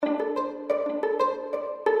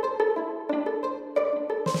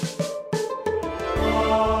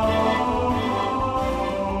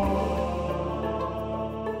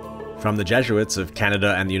From the Jesuits of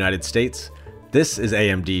Canada and the United States, this is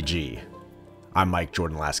AMDG. I'm Mike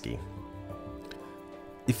Jordan Lasky.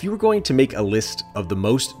 If you were going to make a list of the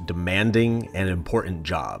most demanding and important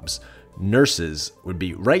jobs, nurses would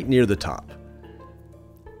be right near the top.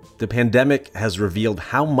 The pandemic has revealed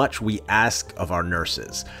how much we ask of our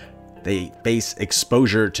nurses. They face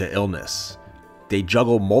exposure to illness. They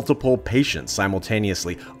juggle multiple patients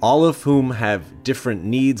simultaneously, all of whom have different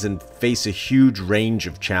needs and face a huge range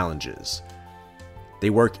of challenges. They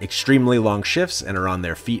work extremely long shifts and are on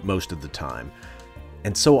their feet most of the time.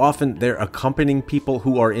 And so often they're accompanying people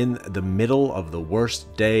who are in the middle of the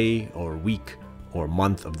worst day or week or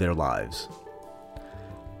month of their lives.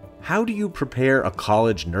 How do you prepare a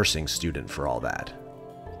college nursing student for all that?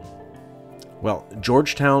 Well,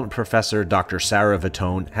 Georgetown professor Dr. Sarah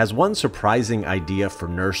Vitone has one surprising idea for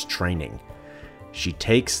nurse training. She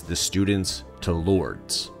takes the students to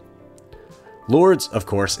Lourdes. Lourdes, of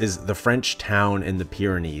course, is the French town in the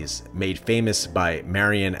Pyrenees, made famous by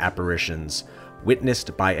Marian apparitions,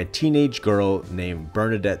 witnessed by a teenage girl named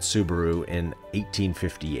Bernadette Soubirous in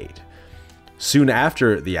 1858. Soon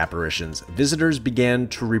after the apparitions, visitors began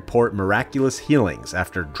to report miraculous healings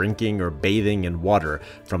after drinking or bathing in water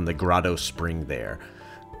from the grotto spring there.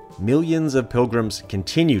 Millions of pilgrims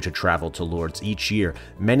continue to travel to Lourdes each year,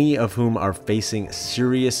 many of whom are facing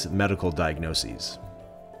serious medical diagnoses.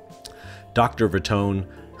 Dr. Vitone,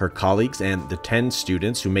 her colleagues, and the 10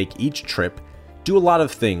 students who make each trip do a lot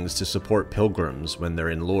of things to support pilgrims when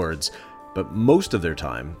they're in Lourdes, but most of their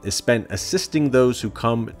time is spent assisting those who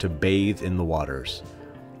come to bathe in the waters.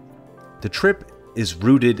 The trip is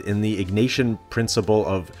rooted in the Ignatian principle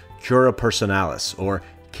of cura personalis, or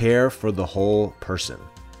care for the whole person.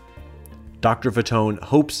 Dr. Vitone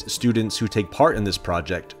hopes students who take part in this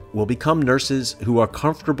project will become nurses who are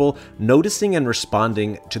comfortable noticing and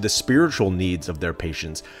responding to the spiritual needs of their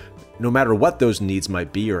patients, no matter what those needs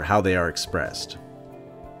might be or how they are expressed.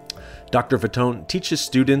 Dr. Vitone teaches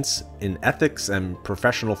students in ethics and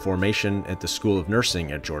professional formation at the School of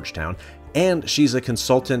Nursing at Georgetown, and she's a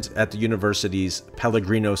consultant at the university's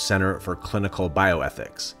Pellegrino Center for Clinical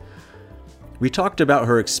Bioethics. We talked about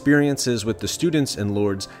her experiences with the students in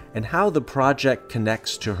Lourdes and how the project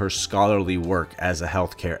connects to her scholarly work as a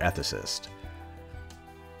healthcare ethicist.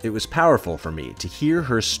 It was powerful for me to hear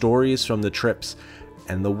her stories from the trips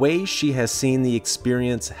and the way she has seen the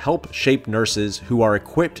experience help shape nurses who are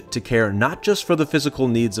equipped to care not just for the physical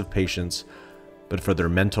needs of patients, but for their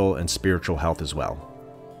mental and spiritual health as well.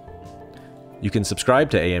 You can subscribe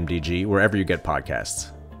to AMDG wherever you get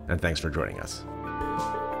podcasts, and thanks for joining us.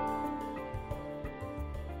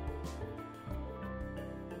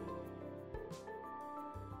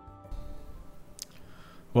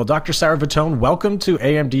 Well, Dr. Sarah Vitone, welcome to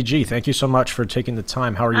AMDG. Thank you so much for taking the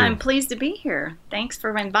time. How are you? I'm pleased to be here. Thanks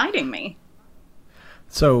for inviting me.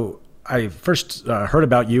 So I first heard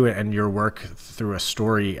about you and your work through a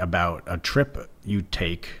story about a trip you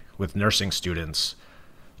take with nursing students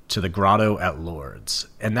to the grotto at Lourdes.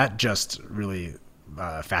 And that just really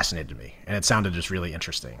fascinated me. And it sounded just really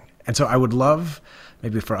interesting. And so I would love,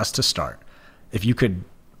 maybe for us to start, if you could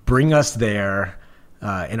bring us there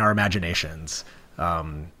in our imaginations.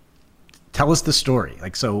 Tell us the story.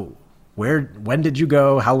 When did you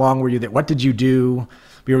go? How long were you there? What did you do?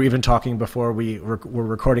 We were even talking before we were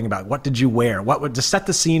recording about what did you wear? To set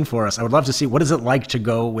the scene for us, I would love to see what is it like to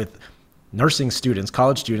go with nursing students,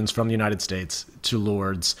 college students from the United States to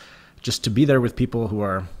Lourdes, just to be there with people who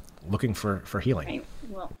are looking for healing.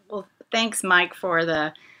 Right. Well, thanks, Mike, for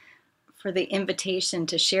the invitation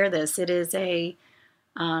to share this. It is a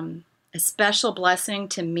special blessing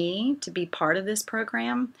to me to be part of this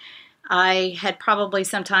program. I had probably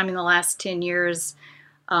sometime in the last 10 years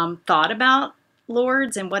thought about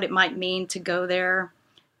Lourdes and what it might mean to go there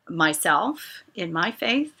myself in my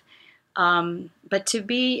faith, but to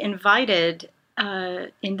be invited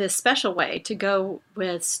in this special way to go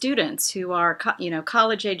with students who are,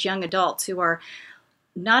 college-age young adults who are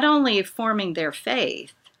not only forming their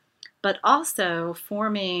faith, but also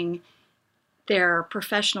forming their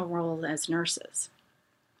professional role as nurses.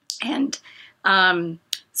 And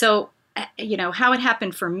so how it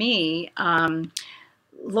happened for me,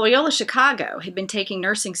 Loyola Chicago had been taking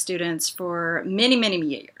nursing students for many, many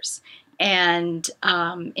years and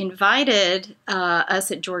invited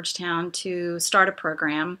us at Georgetown to start a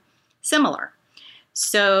program similar.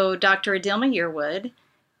 So Dr. Adilma Yearwood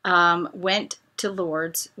went to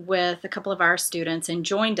Lourdes with a couple of our students and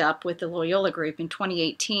joined up with the Loyola group in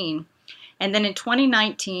 2018. And then in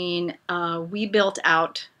 2019, we built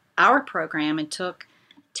out our program and took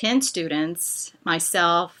 10 students,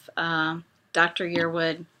 myself, Dr.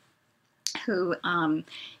 Yearwood, who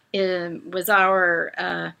was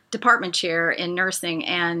our department chair in nursing,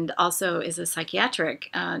 and also is a psychiatric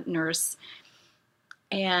nurse.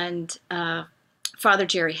 And Father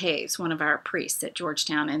Jerry Hayes, one of our priests at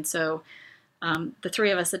Georgetown. And so the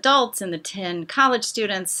three of us adults and the 10 college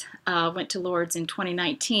students went to Lourdes in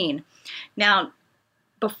 2019. Now,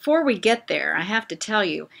 before we get there, I have to tell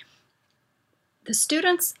you, the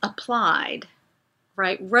students applied,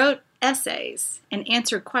 right, wrote essays and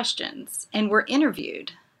answered questions and were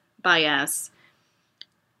interviewed by us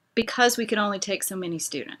because we could only take so many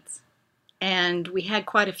students. And we had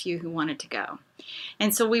quite a few who wanted to go.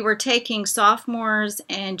 And so we were taking sophomores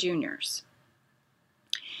and juniors.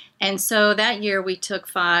 And so that year we took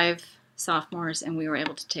 5 sophomores and we were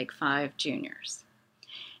able to take 5 juniors.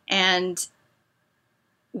 And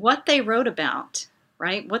what they wrote about,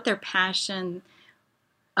 right, what their passion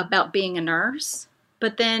about being a nurse,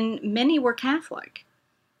 but then many were Catholic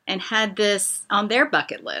and had this on their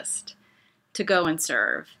bucket list to go and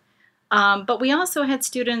serve. But we also had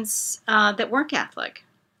students that weren't Catholic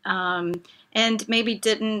and maybe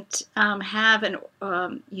didn't have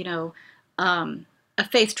a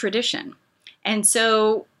faith tradition. And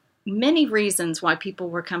so many reasons why people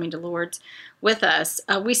were coming to Lourdes with us.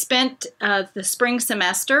 We spent the spring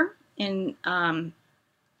semester in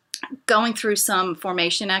going through some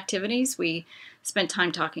formation activities. We spent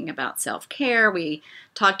time talking about self-care. We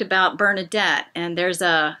talked about Bernadette, and there's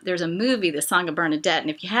a movie, The Song of Bernadette, and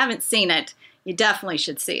if you haven't seen it, you definitely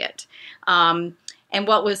should see it. And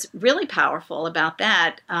what was really powerful about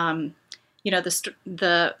that,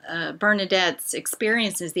 Bernadette's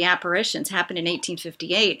experiences, the apparitions, happened in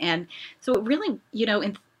 1858, and so it really,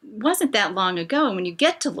 it wasn't that long ago. And when you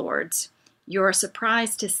get to Lourdes, you're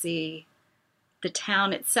surprised to see the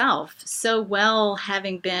town itself so well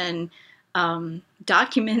having been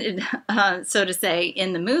documented, so to say,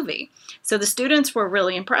 in the movie. So the students were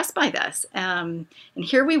really impressed by this. And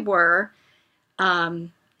here we were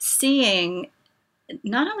seeing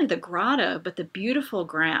not only the grotto, but the beautiful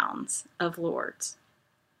grounds of Lourdes.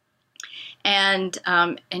 And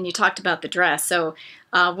you talked about the dress. So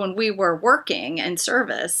when we were working in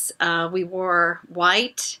service, we wore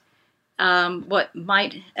white, what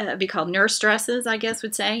might be called nurse dresses, I guess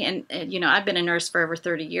would say. And I've been a nurse for over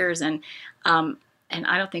 30 years, and I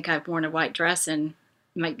don't think I've worn a white dress in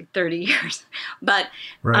like 30 years. But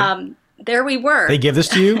right. There we were. They give this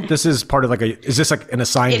to you? This is part of is this like an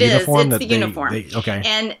assigned uniform? It's the uniform. Okay.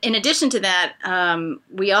 And in addition to that,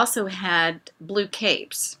 we also had blue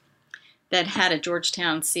capes that had a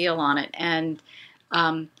Georgetown seal on it. And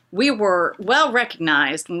we were well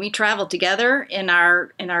recognized when we traveled together in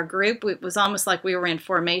our group. It was almost like we were in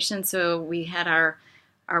formation. So we had our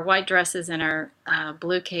white dresses and our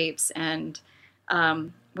blue capes. And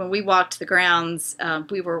when we walked the grounds,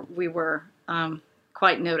 we were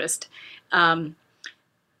quite noticed.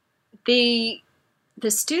 The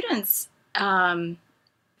students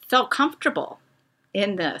felt comfortable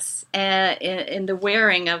in this, in the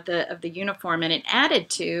wearing of the uniform, and it added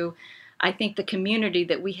to, I think, the community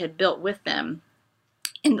that we had built with them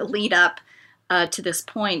in the lead up to this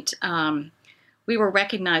point. We were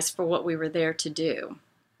recognized for what we were there to do,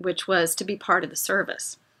 which was to be part of the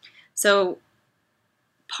service. So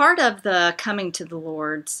part of the coming to the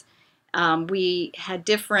Lourdes, we had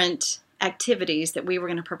different activities that we were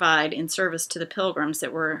going to provide in service to the pilgrims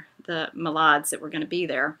that were the malades that were going to be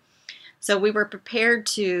there. So we were prepared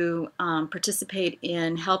to participate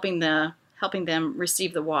in helping them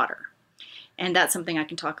receive the water. And that's something I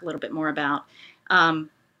can talk a little bit more about.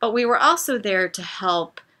 But we were also there to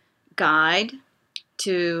help guide,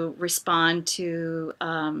 to respond to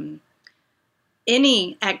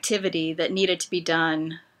any activity that needed to be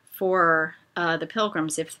done for the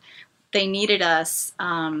pilgrims if they needed us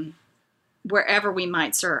wherever we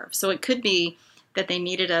might serve. So it could be that they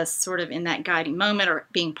needed us sort of in that guiding moment or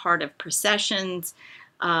being part of processions,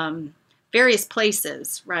 various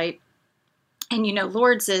places, right? And,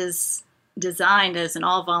 Lourdes is designed as an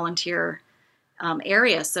all-volunteer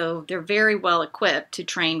area, so they're very well equipped to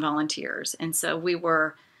train volunteers. And so we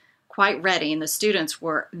were quite ready, and the students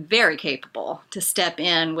were very capable to step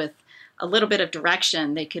in with a little bit of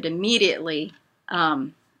direction. They could immediately,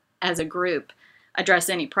 as a group, address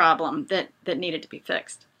any problem that needed to be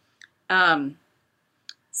fixed.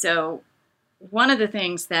 So one of the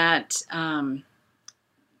things that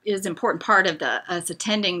is an important part of us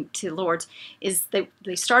attending to Lourdes is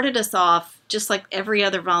they started us off just like every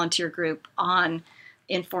other volunteer group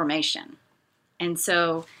in formation. And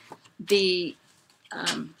so the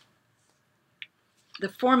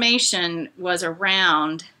formation was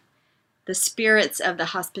around the spirits of the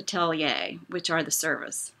Hospitalier, which are the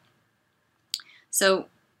service. So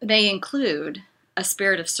they include a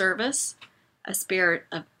spirit of service, a spirit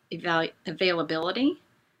of availability,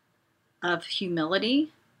 of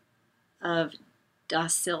humility, of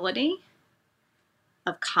docility,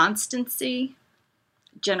 of constancy,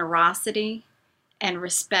 generosity, and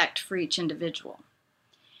respect for each individual.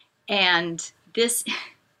 And this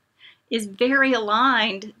is very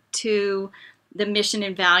aligned to the mission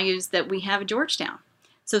and values that we have at Georgetown.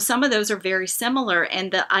 So some of those are very similar,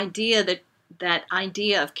 and the idea that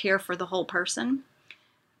idea of care for the whole person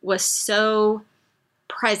was so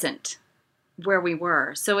present where we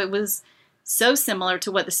were. So it was so similar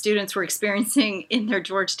to what the students were experiencing in their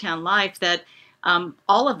Georgetown life that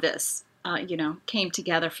all of this, came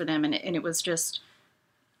together for them, and it was just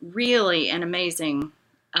really an amazing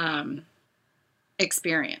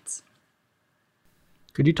experience.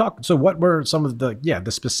 Could you talk? So, what were some of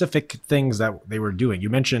the specific things that they were doing? You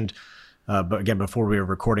mentioned, but again, before we were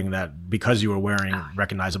recording, that because you were wearing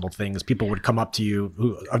recognizable things, people would come up to you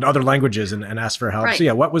who in other languages and ask for help. Right.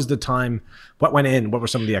 So, what was the time? What went in? What were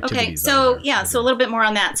some of the activities? Okay, so a little bit more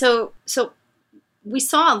on that. So we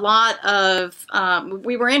saw a lot of.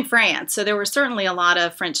 We were in France, so there were certainly a lot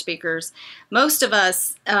of French speakers. Most of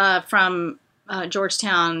us from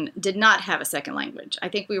Georgetown did not have a second language. I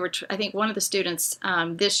think one of the students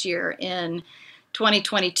this year in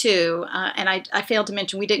 2022, and I failed to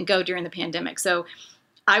mention we didn't go during the pandemic. So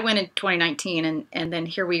I went in 2019, and then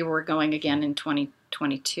here we were going again in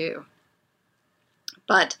 2022.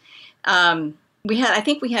 But I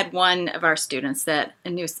think we had one of our students that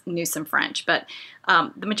knew some French, but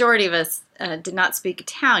the majority of us did not speak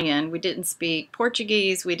Italian. We didn't speak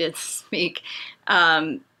Portuguese. We didn't speak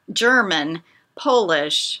German,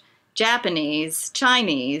 Polish, Japanese,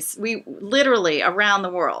 Chinese. We literally around the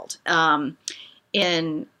world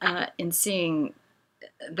in seeing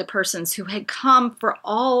the persons who had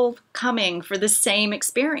coming for the same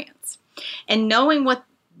experience, and knowing what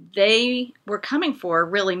they were coming for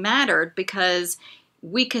really mattered because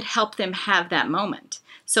we could help them have that moment.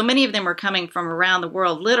 So many of them were coming from around the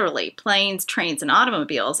world, literally planes, trains, and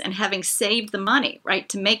automobiles, and having saved the money, right,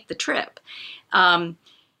 to make the trip. And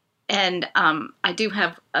I do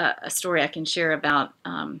have a story I can share about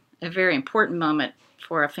a very important moment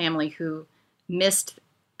for a family who missed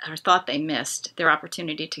or thought they missed their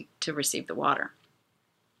opportunity to receive the water.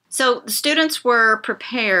 So the students were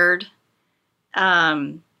prepared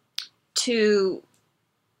to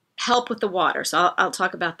help with the water. So I'll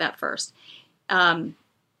talk about that first. The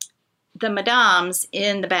madames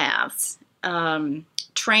in the baths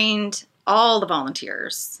trained all the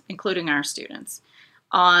volunteers, including our students,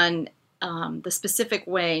 on the specific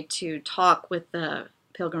way to talk with the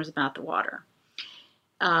pilgrims about the water.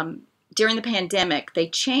 During the pandemic, they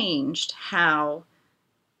changed how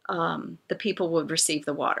the people would receive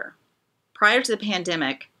the water. Prior to the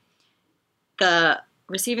pandemic,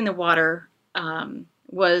 receiving the water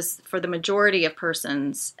was, for the majority of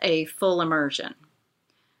persons, a full immersion.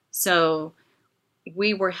 So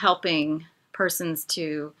we were helping persons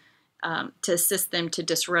to assist them to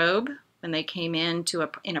disrobe when they came in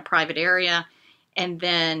a private area, and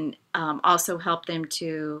then also help them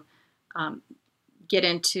to get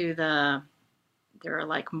into there are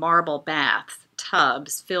like marble bath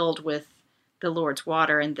tubs filled with the Lord's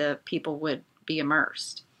water, and the people would be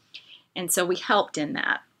immersed. And so we helped in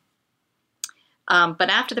that. But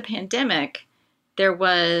after the pandemic, there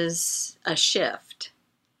was a shift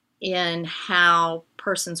in how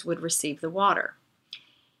persons would receive the water,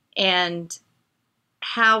 and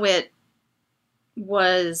how it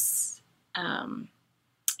was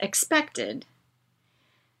expected.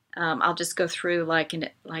 I'll just go through like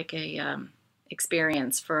a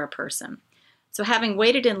experience for a person. So having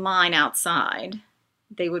waited in line outside,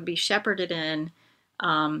 they would be shepherded in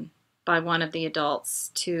by one of the adults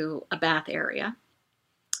to a bath area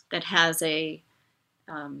that has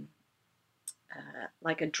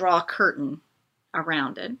like a draw curtain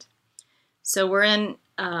around it. So we're in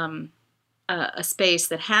a space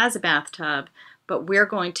that has a bathtub, but we're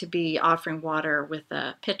going to be offering water with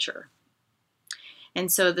a pitcher.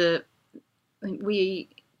 And so we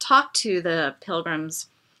talked to the pilgrims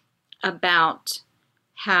about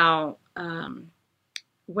how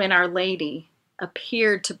when Our Lady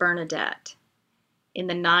appeared to Bernadette in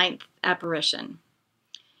the 9th apparition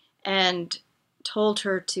and told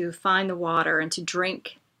her to find the water and to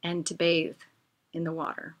drink and to bathe in the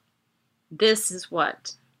water. This is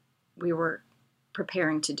what we were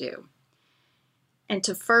preparing to do. And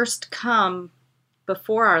to first come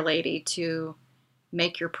before Our Lady to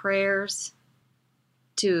make your prayers,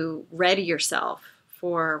 to ready yourself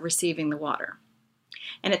for receiving the water.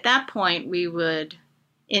 And at that point, we would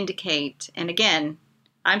indicate, and again,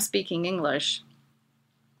 I'm speaking English,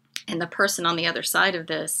 and the person on the other side of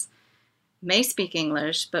this may speak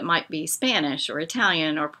English, but might be Spanish or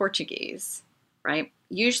Italian or Portuguese, right?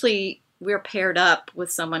 Usually we're paired up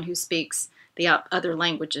with someone who speaks the other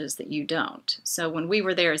languages that you don't. So when we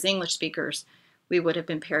were there as English speakers, we would have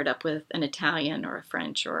been paired up with an Italian or a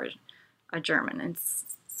French or a German. And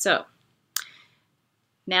so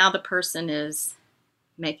now the person is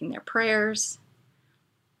making their prayers,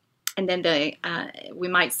 and then we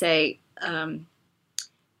might say,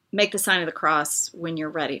 make the sign of the cross when you're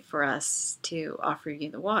ready for us to offer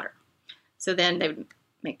you the water. So then they would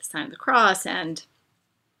make the sign of the cross, and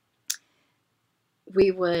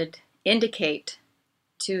we would indicate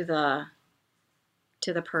to the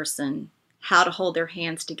person how to hold their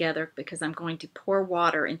hands together, because I'm going to pour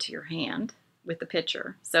water into your hand with the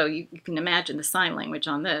pitcher. So you can imagine the sign language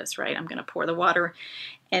on this, right? I'm going to pour the water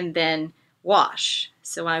and then wash.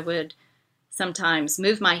 So I would sometimes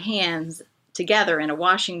move my hands together in a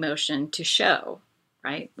washing motion to show,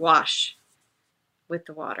 right? Wash with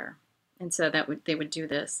the water. And so they would do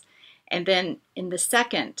this. And then in the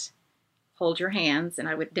second, hold your hands, and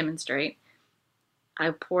I would demonstrate, I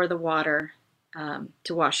would pour the water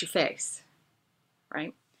to wash your face,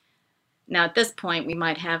 right? Now at this point, we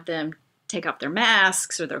might have them take off their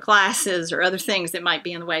masks or their glasses or other things that might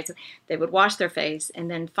be in the way. So they would wash their face, and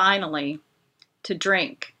then finally to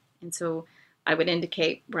drink. And so I would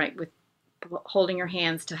indicate, right, with holding your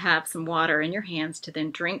hands, to have some water in your hands to then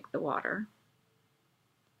drink the water,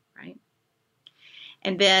 right?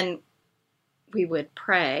 And then we would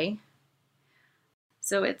pray.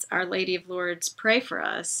 So it's Our Lady of Lourdes, pray for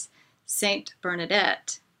us. Saint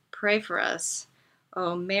Bernadette, pray for us.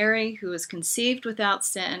 Oh, Mary, who was conceived without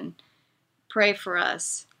sin, pray for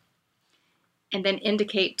us. And then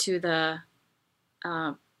indicate to the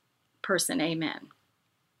person, amen.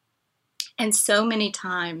 And so many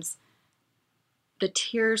times the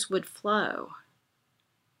tears would flow,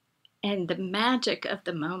 and the magic of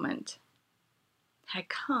the moment had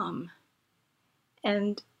come.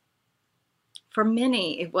 And for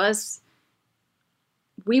many,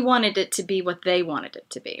 we wanted it to be what they wanted it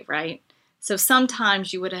to be, right? So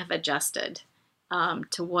sometimes you would have adjusted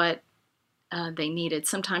to what they needed.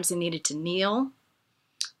 Sometimes they needed to kneel,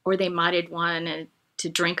 or they might have wanted to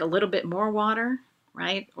drink a little bit more water,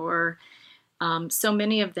 right? Or so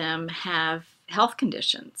many of them have health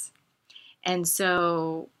conditions. And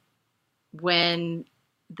so when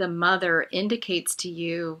the mother indicates to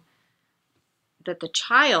you that the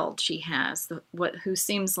child she has, who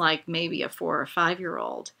seems like maybe a 4 or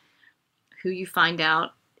 5-year-old, who you find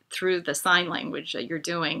out through the sign language that you're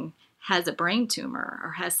doing has a brain tumor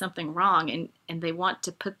or has something wrong, and they want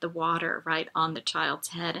to put the water right on the child's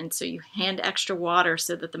head. And so you hand extra water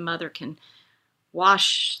so that the mother can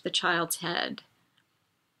wash the child's head.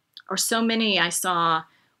 Or so many I saw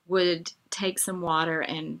would take some water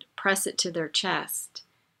and press it to their chest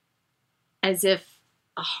as if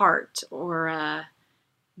a heart or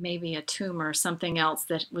maybe a tumor or something else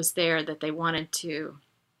that was there that they wanted to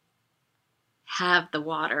have the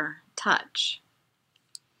water touch.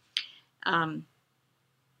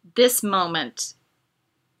 This moment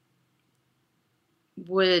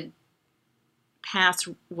would pass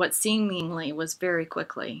what seemingly was very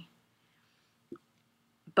quickly.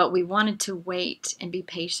 But we wanted to wait and be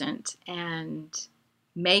patient and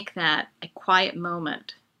make that a quiet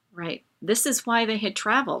moment, right? This is why they had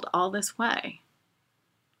traveled all this way.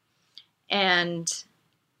 And,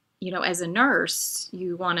 as a nurse,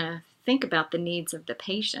 you want to think about the needs of the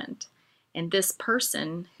patient. And this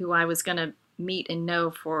person who I was going to meet and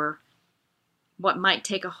know for what might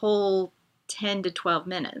take a whole 10 to 12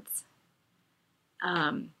 minutes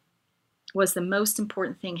was the most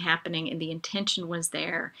important thing happening, and the intention was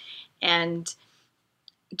there. And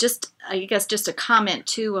I guess just a comment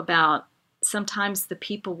too about sometimes the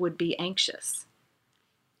people would be anxious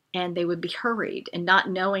and they would be hurried and not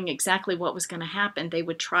knowing exactly what was going to happen. They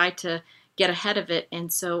would try to get ahead of it.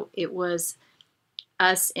 And so it was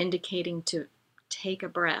us indicating to take a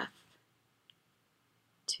breath,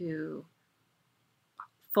 to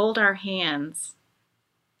fold our hands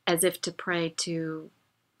as if to pray, to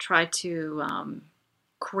try to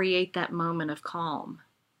create that moment of calm.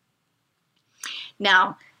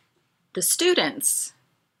 Now, the students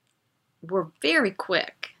were very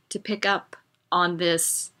quick to pick up on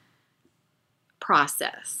this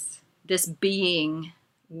process, this being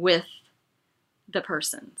with the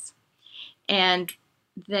persons. And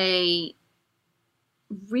they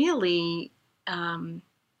really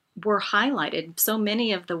were highlighted. So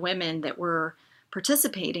many of the women that were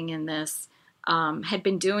participating in this had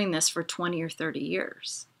been doing this for 20 or 30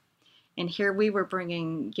 years. And here we were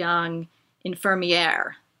bringing young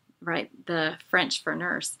infirmière, right, the French for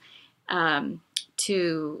nurse,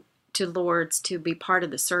 to Lourdes to be part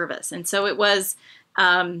of the service. And so it was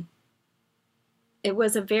a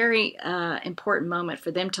very important moment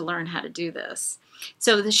for them to learn how to do this.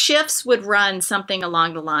 So the shifts would run something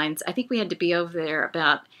along the lines. I think we had to be over there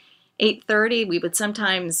about 8:30. We would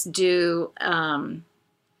sometimes do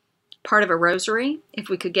part of a rosary if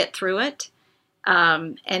we could get through it,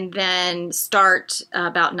 and then start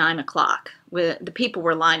about 9 o'clock. The people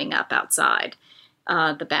were lining up outside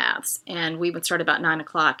the baths, and we would start about 9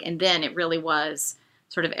 o'clock. And then it really was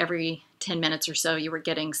sort of every 10 minutes or so, you were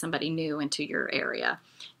getting somebody new into your area.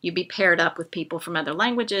 You'd be paired up with people from other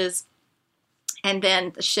languages, and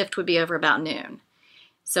then the shift would be over about noon.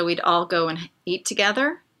 So we'd all go and eat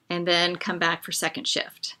together and then come back for second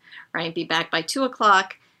shift, right? Be back by 2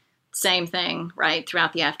 o'clock, same thing, right?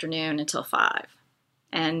 Throughout the afternoon until 5.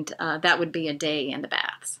 And that would be a day in the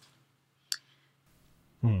baths.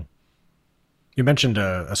 You mentioned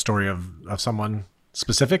a story of someone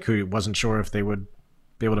specific who wasn't sure if they would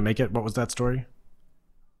be able to make it. What was that story?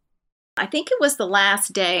 I think it was the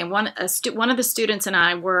last day, and one of the students and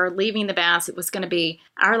I were leaving the baths. It was going to be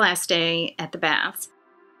our last day at the baths.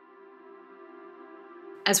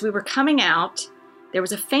 As we were coming out, there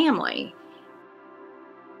was a family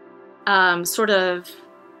sort of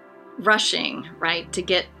rushing, right, to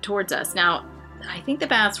get towards us. Now, I think the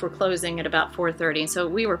baths were closing at about 4:30, and so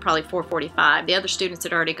we were probably 4:45. The other students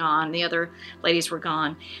had already gone. The other ladies were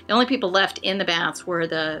gone. The only people left in the baths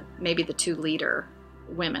were maybe the 2 leader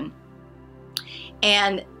women.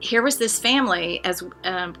 And here was this family as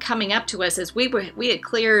coming up to us as we had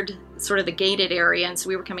cleared sort of the gated area, and so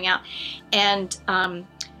we were coming out, and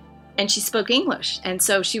she spoke English, and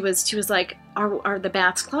so she was like, "Are the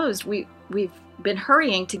baths closed? We've been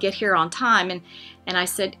hurrying to get here on time," and I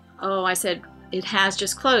said, "It has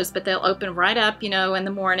just closed, but they'll open right up, in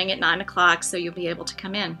the morning at 9 o'clock, so you'll be able to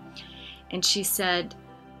come in." And she said,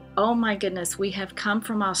 "Oh my goodness, we have come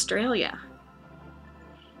from Australia,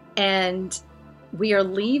 and we are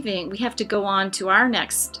leaving. We have to go on to our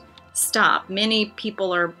next stop." Many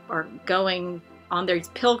people are going on their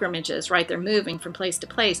pilgrimages, right? They're moving from place to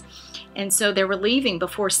place. And so they were leaving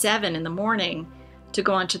before 7 in the morning to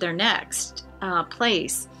go on to their next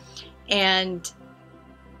place. And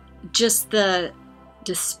just the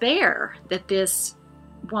despair that this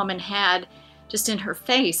woman had just in her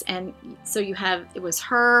face. And so it was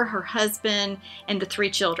her husband, and the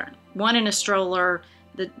 3 children, one in a stroller,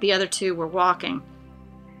 the other 2 were walking.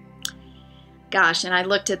 Gosh, and I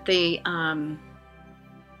looked at the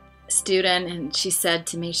student, and she said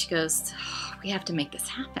to me, she goes, "Oh, we have to make this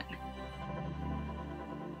happen.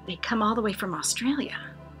 They come all the way from Australia."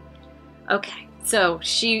 Okay, so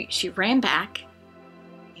she ran back,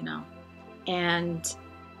 and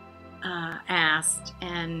asked,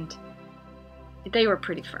 and they were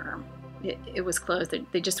pretty firm. It was closed.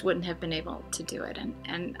 They just wouldn't have been able to do it.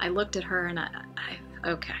 And I looked at her, and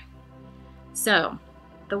okay. So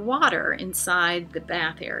the water inside the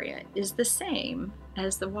bath area is the same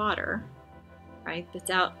as the water, right, that's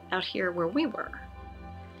out here where we were.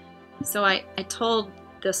 So I told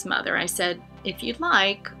this mother, I said, "If you'd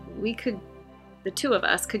like, the 2 of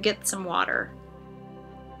us could get some water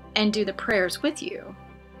and do the prayers with you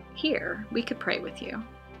here. We could pray with you."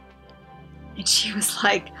 And she was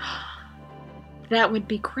like, "That would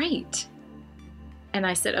be great." And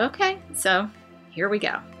I said, "Okay." So here we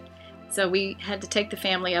go. So we had to take the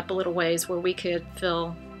family up a little ways where we could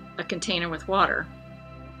fill a container with water.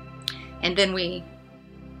 And then we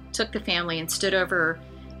took the family and stood over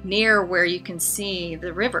near where you can see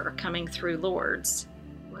the river coming through Lourdes.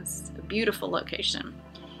 It was a beautiful location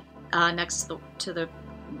next to the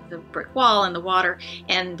brick wall and the water,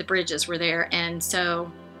 and the bridges were there. And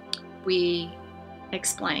so we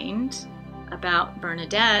explained about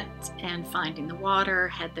Bernadette and finding the water,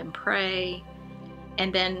 had them pray,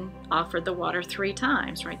 and then offered the water 3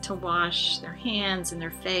 times, right, to wash their hands and their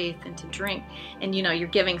faith and to drink. And you're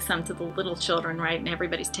giving some to the little children, right, and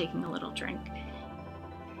everybody's taking a little drink.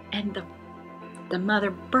 And the mother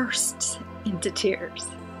burst into tears.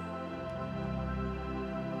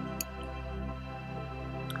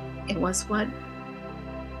 It was what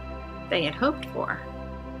they had hoped for.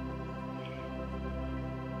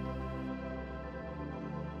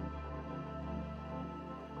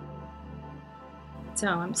 So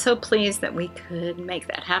I'm so pleased that we could make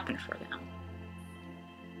that happen for them.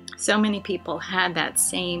 So many people had that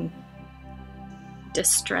same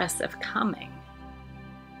distress of coming.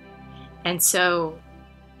 And so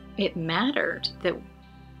it mattered that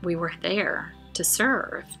we were there to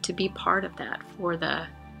serve, to be part of that for the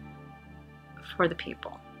for the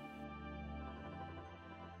people.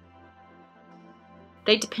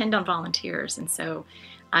 They depend on volunteers, and so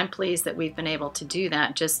I'm pleased that we've been able to do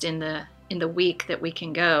that just in the week that we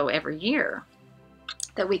can go every year,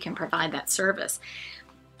 that we can provide that service.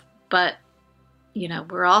 But,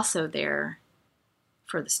 we're also there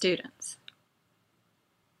for the students.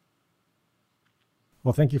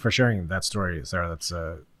 Well, thank you for sharing that story, Sarah. That's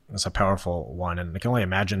a powerful one, and I can only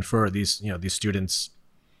imagine for these students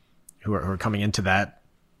who are coming into that,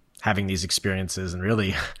 having these experiences and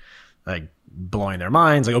really like blowing their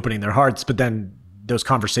minds, like opening their hearts. But then those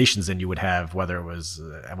conversations then you would have, whether it was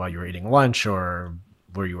while you were eating lunch or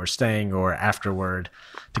where you were staying or afterward,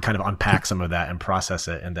 to kind of unpack some of that and process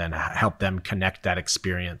it, and then help them connect that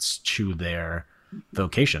experience to their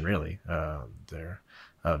vocation, really,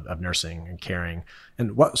 of nursing and caring.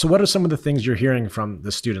 And what are some of the things you're hearing from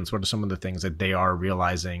the students? What are some of the things that they are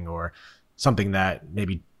realizing, or something that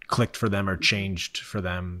maybe clicked for them or changed for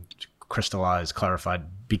them, crystallized, clarified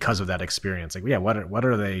because of that experience? Like, what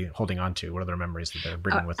are they holding on to? What are their memories that they're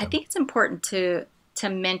bringing with them? I think it's important to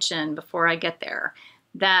mention before I get there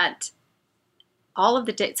that all of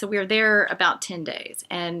the days, so we were there about 10 days,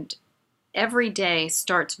 and every day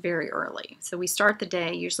starts very early. So we start the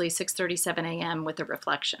day usually 6:30, 7 a.m. with a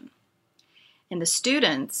reflection. And the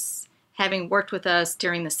students, having worked with us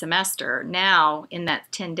during the semester, now in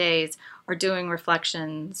that 10 days are doing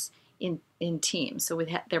reflections in teams. So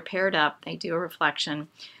they're paired up, they do a reflection,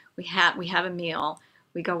 we have a meal,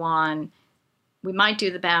 we go on, we might do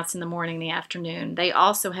the baths in the morning, the afternoon. They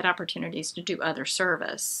also had opportunities to do other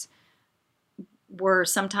service. We're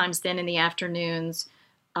sometimes then in the afternoons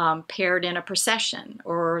paired in a procession,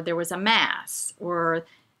 or there was a mass, or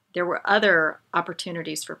there were other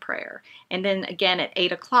opportunities for prayer. And then again at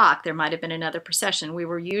 8 o'clock, there might have been another procession. We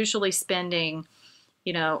were usually spending,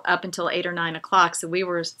 up until 8 or 9 o'clock. So we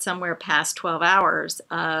were somewhere past 12 hours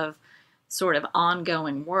of sort of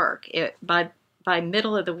ongoing work. By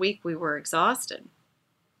middle of the week, we were exhausted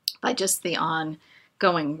by just the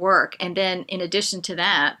ongoing work. And then in addition to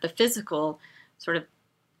that, the physical sort of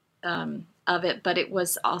it, but it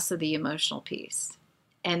was also the emotional piece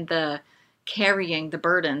and the carrying the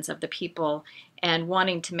burdens of the people and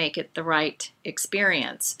wanting to make it the right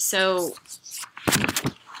experience. So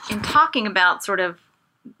in talking about sort of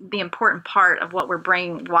the important part of what we're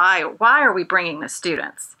bringing, why are we bringing the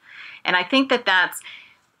students? And I think that's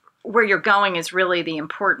where you're going is really the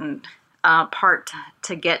important part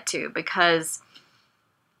to get to, because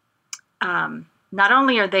not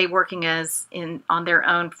only are they working on their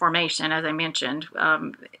own formation, as I mentioned,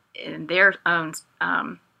 in their own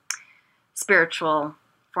spiritual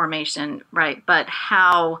formation, right? But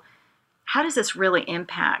how does this really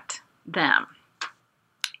impact them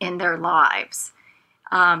in their lives?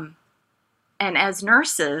 And as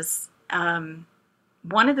nurses,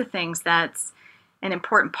 one of the things that's an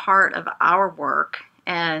important part of our work,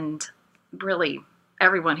 and really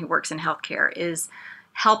everyone who works in healthcare, is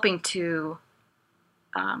helping to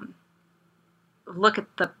look at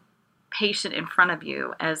the patient in front of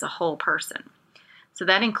you as a whole person. So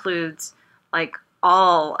that includes like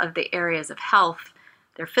all of the areas of health,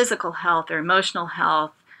 their physical health, their emotional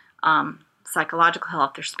health, psychological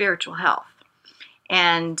health, their spiritual health.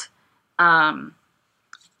 And how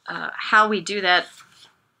we do that,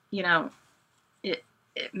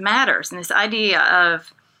 it matters. And this idea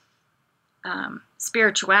of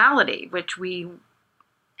spirituality, which we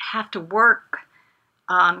have to work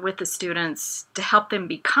on with the students to help them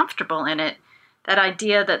be comfortable in it, that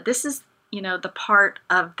idea that this is, the part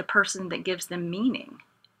of the person that gives them meaning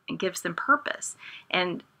and gives them purpose.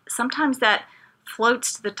 And sometimes that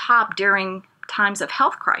floats to the top during times of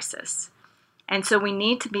health crisis. And so we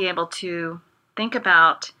need to be able to think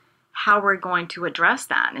about how we're going to address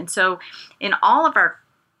that. And so in all of our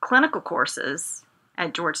clinical courses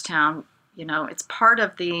at Georgetown, it's part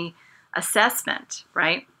of the assessment,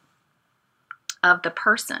 right, of the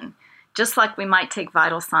person. Just like we might take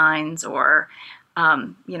vital signs or,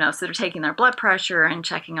 so they're taking their blood pressure and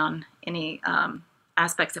checking on any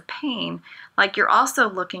aspects of pain. Like you're also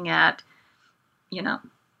looking at,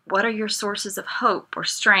 what are your sources of hope or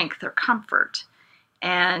strength or comfort?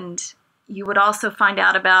 And you would also find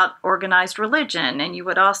out about organized religion, and you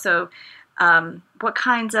would also, what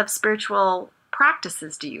kinds of spiritual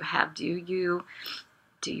practices do you have? Do you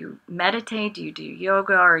meditate? Do you do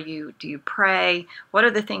yoga? Or do you pray? What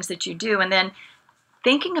are the things that you do? And then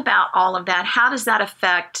thinking about all of that, how does that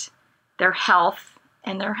affect their health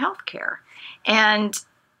and their health care? And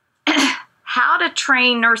how to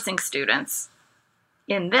train nursing students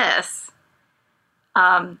in this,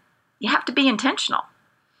 you have to be intentional.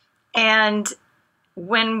 And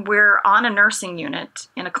when we're on a nursing unit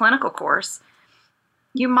in a clinical course,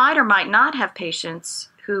 you might or might not have patients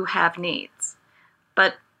who have needs.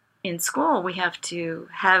 But in school, we have to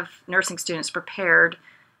have nursing students prepared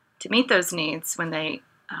to meet those needs when they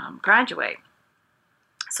graduate.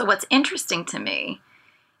 So what's interesting to me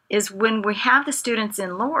is when we have the students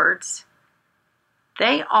in Lourdes,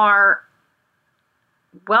 they are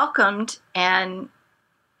welcomed and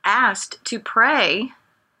asked to pray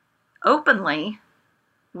openly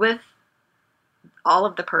with all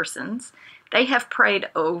of the persons. They have prayed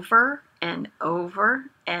over and over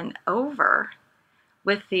and over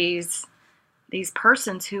with these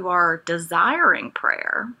persons who are desiring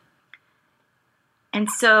prayer. And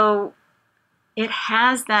so it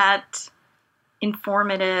has that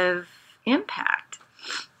informative impact.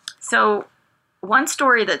 So one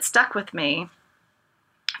story that stuck with me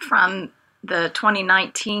from the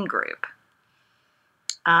 2019 group,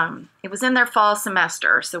 it was in their fall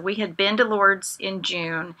semester. So we had been to Lourdes in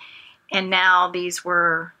June, and now these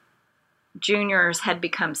were juniors had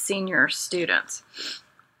become senior students.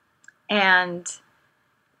 And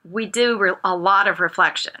we do a lot of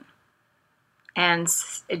reflection, and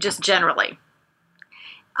just generally.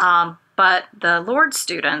 But the Lourdes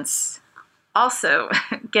students also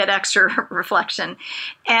get extra reflection.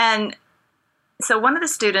 And so one of the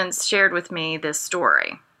students shared with me this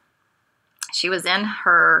story. She was in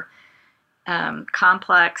her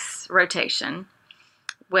complex rotation,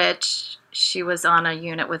 which she was on a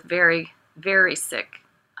unit with very, very sick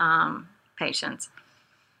patients.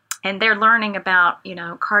 And they're learning about,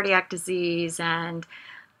 cardiac disease and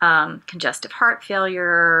congestive heart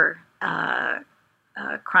failure,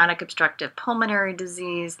 chronic obstructive pulmonary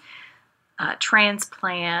disease,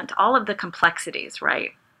 transplant, all of the complexities,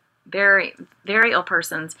 right? Very, very ill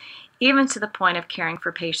persons, even to the point of caring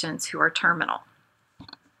for patients who are terminal.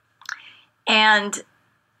 And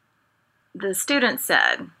the student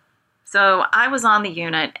said, so I was on the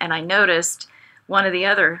unit and I noticed one of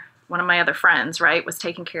my other friends, right, was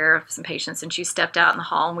taking care of some patients, and she stepped out in the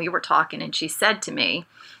hall and we were talking, and she said to me,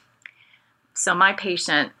 so my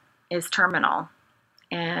patient is terminal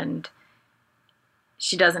and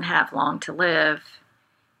she doesn't have long to live,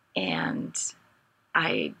 and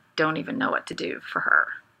I don't even know what to do for her.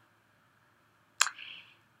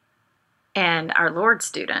 And our Lourdes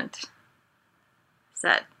student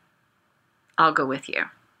said, I'll go with you.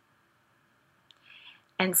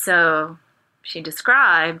 And so she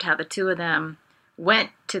described how the two of them went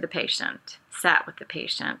to the patient, sat with the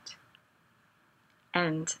patient,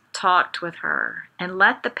 and talked with her and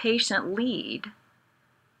let the patient lead,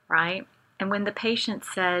 right? And when the patient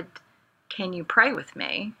said, can you pray with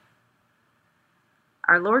me?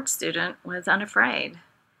 Our Lourdes student was unafraid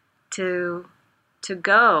to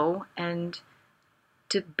go and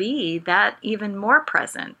to be that even more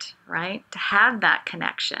present, right? To have that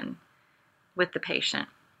connection with the patient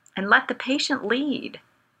and let the patient lead.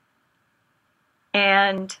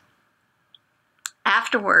 And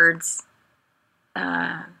afterwards,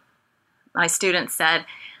 my student said,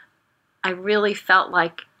 I really felt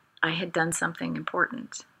like I had done something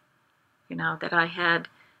important, that I had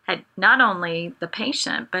not only the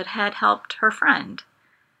patient, but had helped her friend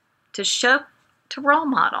to role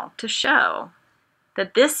model, to show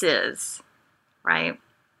that this is, right,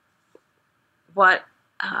 what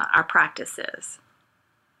our practice is.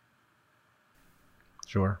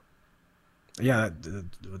 Sure. Yeah,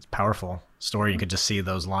 it's a powerful story. You could just see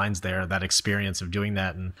those lines there, that experience of doing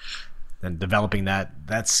that and developing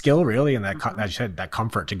that skill really, and that, as you said, that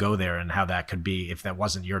comfort to go there, and how that could be, if that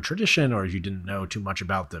wasn't your tradition or if you didn't know too much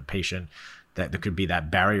about the patient, that there could be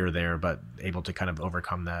that barrier there, but able to kind of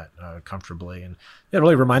overcome that comfortably. And it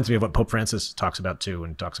really reminds me of what Pope Francis talks about too,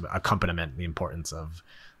 and talks about accompaniment, the importance of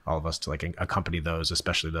all of us to like accompany those,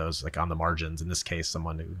 especially those like on the margins. In this case,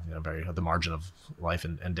 someone who very at the margin of life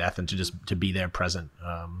and death, and to be there present.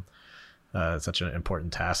 Such an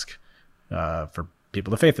important task for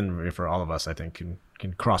people of faith, and for all of us, I think,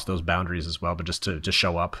 can cross those boundaries as well. But just to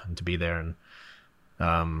show up and to be there,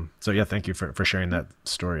 and so yeah, thank you for sharing that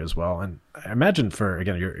story as well. And I imagine for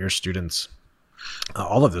again your students,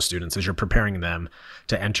 all of the students, as you're preparing them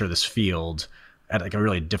to enter this field at like a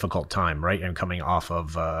really difficult time, right? And coming off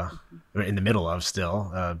of, in the middle of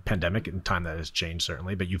still pandemic, and time that has changed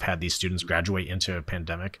certainly, but you've had these students graduate into a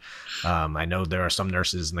pandemic. I know there are some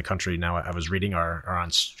nurses in the country now, I was reading, are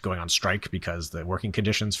going on strike because the working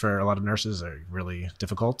conditions for a lot of nurses are really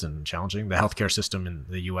difficult and challenging. The healthcare system in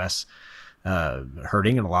the US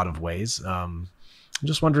hurting in a lot of ways. I'm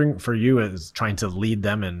just wondering for you, as trying to lead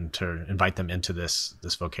them and to invite them into this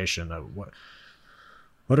vocation,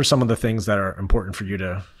 what What are some of the things that are important for you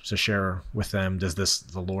to share with them? Does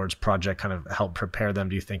the Lord's Project kind of help prepare them,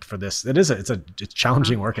 do you think, for this? It's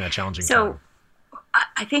challenging work and a challenging time.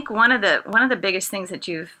 I think one of the biggest things that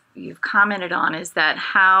you've commented on is that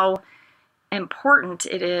how important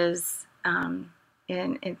it is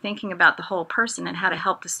in thinking about the whole person and how to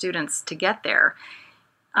help the students to get there.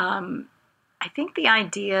 I think the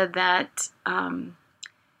idea that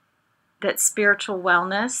that spiritual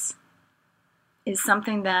wellness is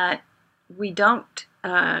something that we don't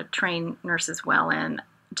train nurses well in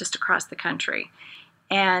just across the country,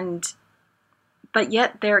 but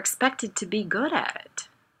yet they're expected to be good at it.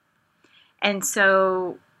 And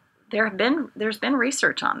so there's been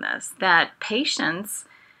research on this, that patients,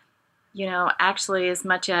 actually, as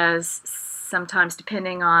much as sometimes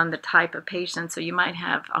depending on the type of patient, so you might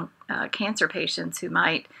have cancer patients who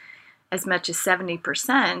might, as much as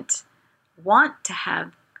 70%, want to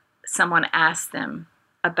have someone ask them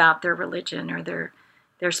about their religion or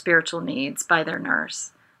their spiritual needs by their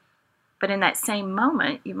nurse. But in that same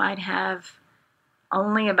moment, you might have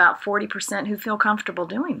only about 40% who feel comfortable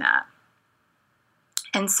doing that.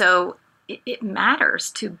 And so it matters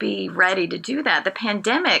to be ready to do that. The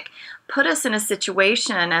pandemic put us in a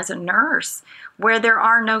situation as a nurse where there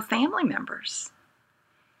are no family members.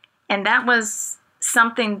 And that was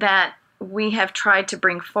something that we have tried to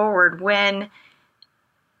bring forward. When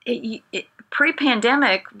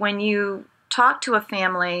pre-pandemic, when you talk to a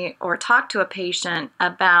family or talk to a patient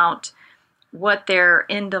about what their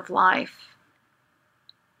end of life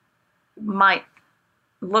might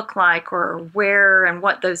look like, or where and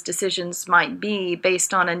what those decisions might be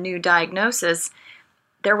based on a new diagnosis,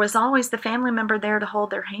 there was always the family member there to hold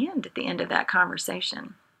their hand at the end of that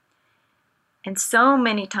conversation. And so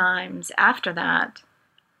many times after that,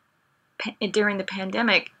 during the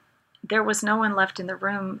pandemic, there was no one left in the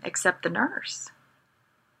room except the nurse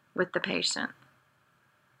with the patient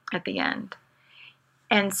at the end.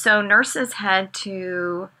 And so nurses had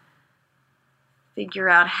to figure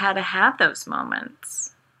out how to have those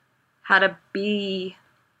moments, how to be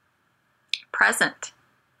present,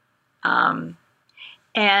 and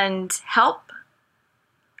help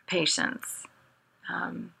patients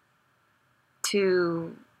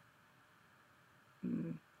to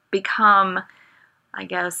become, I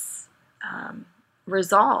guess,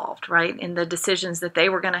 resolved, right, in the decisions that they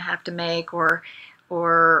were going to have to make, or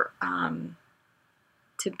to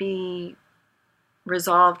be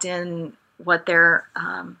resolved in what their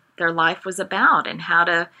life was about, and how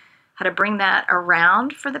to bring that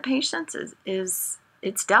around for the patients is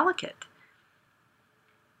it's delicate.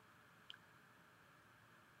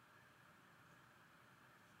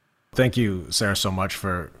 Thank you, Sarah, so much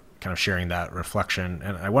for kind of sharing that reflection.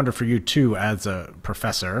 And I wonder for you too, as a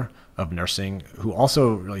professor of nursing who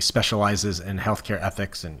also really specializes in healthcare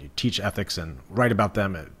ethics, and you teach ethics and write about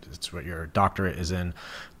them, it's what your doctorate is in,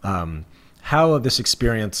 how this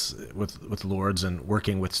experience with Lourdes and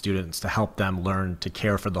working with students to help them learn to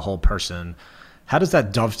care for the whole person, how does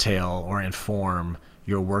that dovetail or inform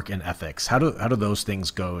your work in ethics? How do those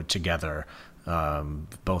things go together?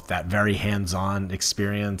 Both that very hands-on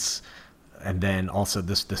experience, and then also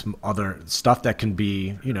this other stuff that can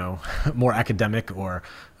be, more academic, or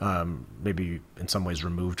maybe in some ways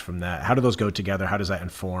removed from that. How do those go together? How does that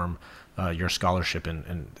inform your scholarship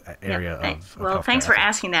in area of well, thanks for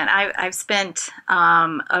asking that. I've spent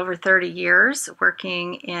over 30 years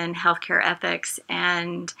working in healthcare ethics,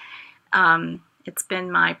 and it's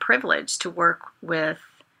been my privilege to work with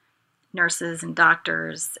nurses and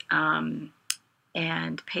doctors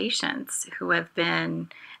and patients who have been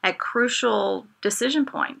at crucial decision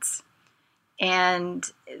points. And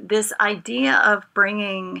this idea of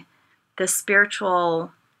bringing the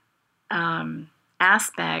spiritual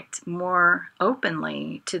aspect more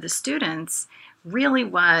openly to the students really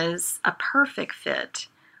was a perfect fit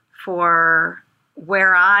for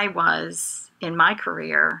where I was in my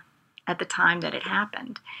career at the time that it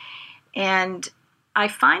happened. And I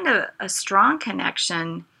find a strong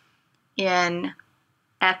connection in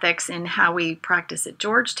ethics in how we practice at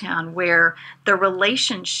Georgetown, where the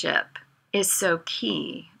relationship is so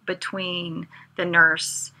key between the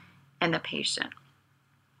nurse and the patient.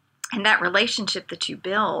 And that relationship that you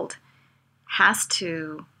build has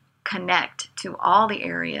to connect to all the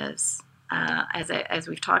areas, as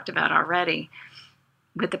we've talked about already,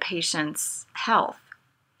 with the patient's health.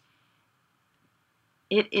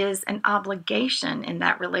 It is an obligation in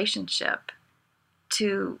that relationship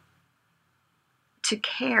to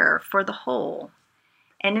care for the whole.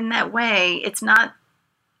 And in that way, it's not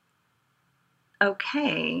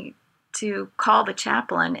okay to call the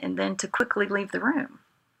chaplain and then to quickly leave the room,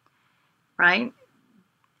 right?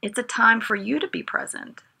 it's a time for you to be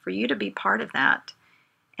present, for you to be part of that,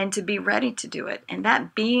 and to be ready to do it. And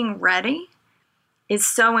that being ready is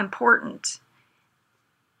so important.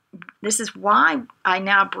 This is why I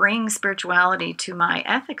now bring spirituality to my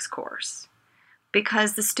ethics course,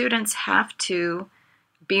 because the students have to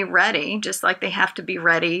be ready, just like they have to be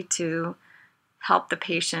ready to help the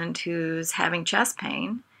patient who's having chest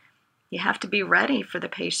pain. You have to be ready for the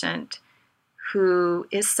patient who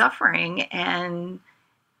is suffering and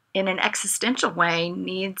in an existential way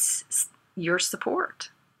needs your support.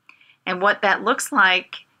 And what that looks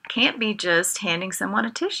like can't be just handing someone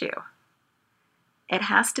a tissue. It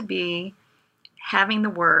has to be having the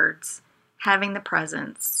words, having the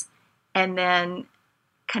presence, and then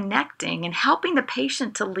connecting and helping the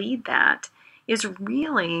patient to lead that is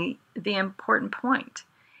really the important point.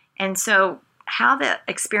 And so how the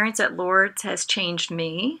experience at Lourdes has changed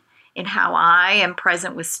me in how I am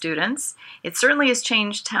present with students. It certainly has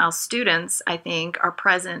changed how students, I think, are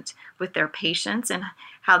present with their patients and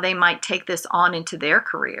how they might take this on into their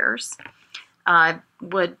careers. I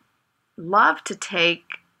would love to take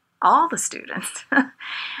all the students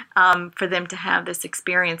for them to have this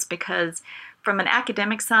experience, because from an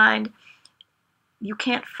academic side, you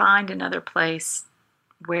can't find another place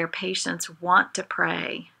where patients want to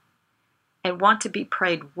pray and want to be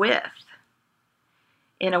prayed with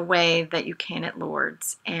in a way that you can at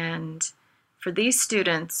Lourdes. And for these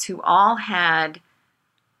students who all had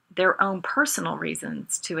their own personal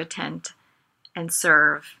reasons to attend and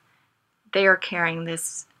serve, they are carrying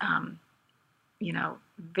this,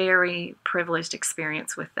 very privileged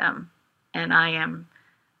experience with them. And I am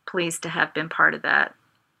pleased to have been part of that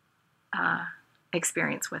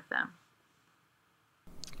experience with them.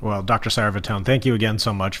 Well, Dr. Sarah-Vitone, thank you again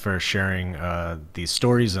so much for sharing these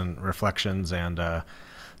stories and reflections. And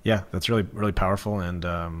that's really, really powerful. And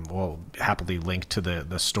we'll happily link to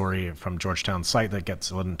the story from Georgetown's site that gets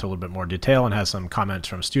into a little bit more detail and has some comments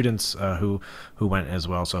from students who went as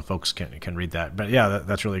well, so folks can read that. But yeah,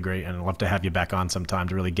 that's really great. And I'd love to have you back on sometime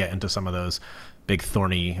to really get into some of those big,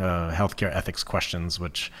 thorny healthcare ethics questions,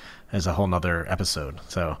 which is a whole nother episode.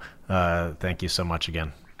 So thank you so much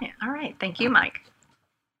again. Yeah, all right. Thank you, Mike.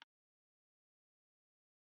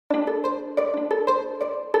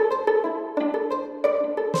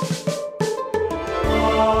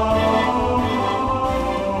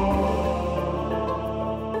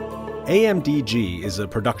 AMDG is a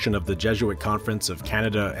production of the Jesuit Conference of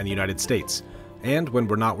Canada and the United States, and when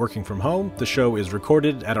we're not working from home, the show is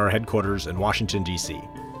recorded at our headquarters in Washington, D.C.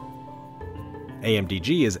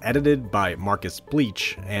 AMDG is edited by Marcus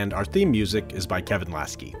Bleach, and our theme music is by Kevin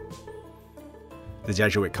Lasky. The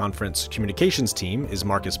Jesuit Conference communications team is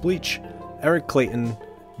Marcus Bleach, Eric Clayton,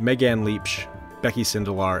 Megan Leach, Becky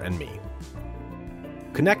Sindelar, and me.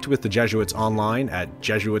 Connect with the Jesuits online at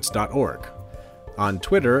jesuits.org, on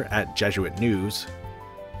Twitter at Jesuit News,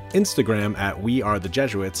 Instagram at We Are the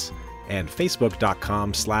Jesuits, and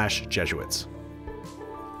Facebook.com/Jesuits.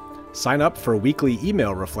 Sign up for weekly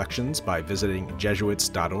email reflections by visiting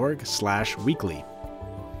jesuits.org/weekly.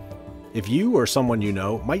 If you or someone you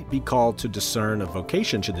know might be called to discern a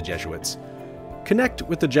vocation to the Jesuits, connect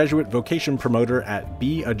with the Jesuit vocation promoter at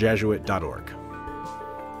beajesuit.org.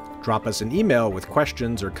 Drop us an email with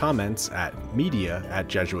questions or comments at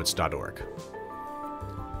media@jesuits.org.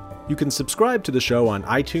 You can subscribe to the show on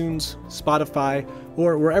iTunes, Spotify,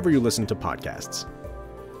 or wherever you listen to podcasts.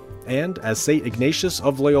 And as St. Ignatius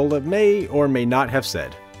of Loyola may or may not have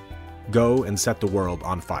said, go and set the world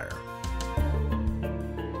on fire.